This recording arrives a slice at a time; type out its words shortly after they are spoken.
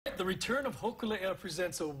the return of Hokulea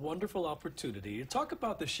presents a wonderful opportunity to talk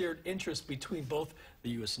about the shared interest between both the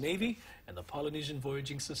U.S. Navy and the Polynesian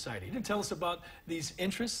Voyaging Society. To tell us about these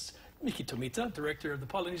interests, Miki Tomita, Director of the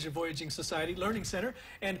Polynesian Voyaging Society Learning Center,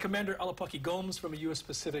 and Commander Alapaki Gomes from U.S.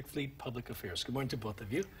 Pacific Fleet Public Affairs. Good morning to both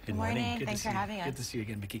of you. Good morning. Thanks for having us. Good to see you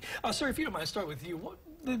again, Miki. Sorry, if you don't mind, I'll start with you. What,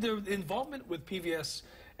 the involvement with PVS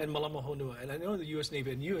and Malama Honua, and I know the U.S.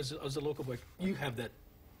 Navy, and you as a local boy, you have that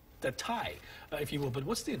tie, if you will, but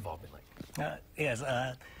what's the involvement like? Yes,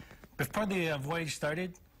 before the voyage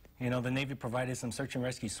started, you know, the Navy provided some search and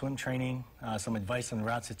rescue swim training, some advice on the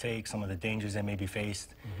routes to take, some of the dangers that may be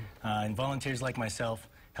faced, and volunteers like myself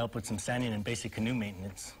help with some sanding and basic canoe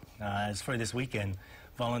maintenance. As for this weekend,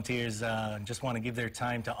 volunteers just want to give their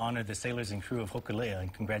time to honor the sailors and crew of Hokulea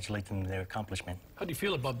and congratulate them on their accomplishment. How do you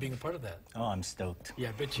feel about being a part of that? Oh, I'm stoked. Yeah,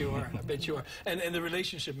 I bet you are. I bet you are. And the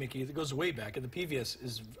relationship, Miki, it goes way back, and the PVS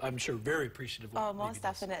is, I'm sure, very appreciative of Oh, most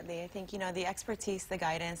definitely. I think, you know, the expertise, the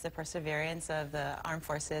guidance, the perseverance of the armed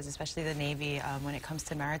forces, especially the Navy, when it comes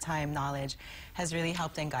to maritime knowledge, has really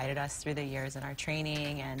helped and guided us through the years in our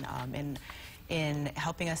training and in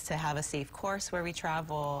helping us to have a safe course where we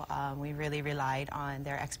travel. We really relied on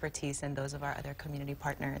their expertise and those of our other community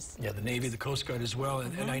partners. Yeah, the Navy, the Coast Guard as well,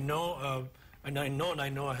 and I know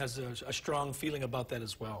Nainoa has a strong feeling about that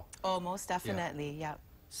as well. Oh, most definitely, yeah.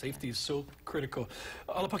 Safety is so critical.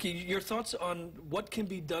 Alapaki, your thoughts on what can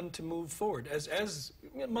be done to move forward? As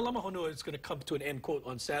Malama Honua is going to come to an end, quote,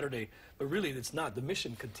 on Saturday, but really it's not. The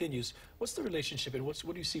mission continues. What's the relationship, and what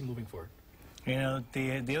do you see moving forward? You know,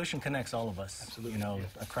 the ocean connects all of us. Absolutely. You know,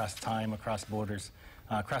 across time, across borders,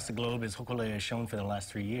 across the globe, as Hokulea has shown for the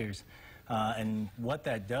last 3 years. And what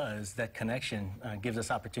that does, that connection, gives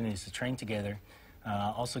us opportunities to train together.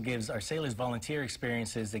 Also gives our sailors volunteer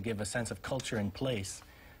experiences that give a sense of culture and place.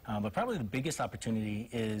 But probably the biggest opportunity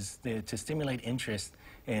is to stimulate interest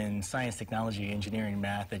in science, technology, engineering,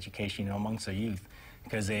 math, education, you know, amongst our youth.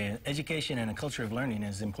 Because education and a culture of learning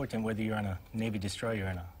is important whether you're on a Navy destroyer or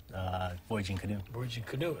on a voyaging canoe. Voyaging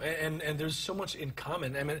canoe. And there's so much in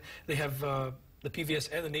common. I mean, they have, the PVS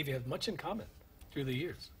and the Navy have much in common through the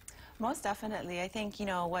years. Most definitely. I think, you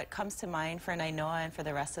know, what comes to mind for Nainoa and for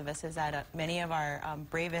the rest of us is that many of our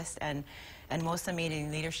bravest and most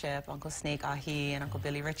amazing leadership, Uncle Snake Ahi and Uncle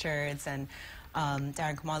Billy Richards and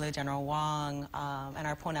Darren Kamalu, General Wong, and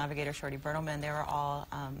our pole navigator, Shorty Bertelman, they were all,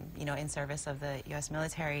 you know, in service of the U.S.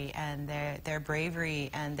 military, and their bravery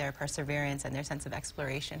and their perseverance and their sense of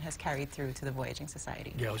exploration has carried through to the Voyaging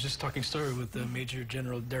Society. Yeah, I was just talking story with Major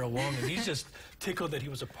General Darrell Wong, and he's just tickled that he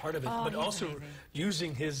was a part of it, but also amazing.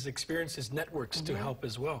 Using his experience, his networks to help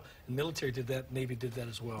as well. The military did that, Navy did that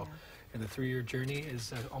as well. Yeah. And the 3-year journey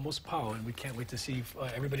is almost pow, and we can't wait to see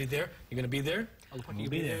everybody there. You're going to be there? We'll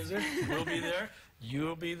be there. We'll be there.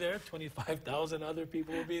 You'll be there. 25,000 other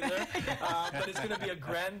people will be there. But it's going to be a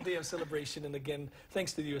grand day of celebration. And again,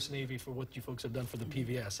 thanks to the U.S. Navy for what you folks have done for the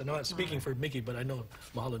PVS. I know I'm speaking for Miki, but I know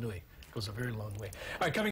mahalo nui goes a very long way. All right, coming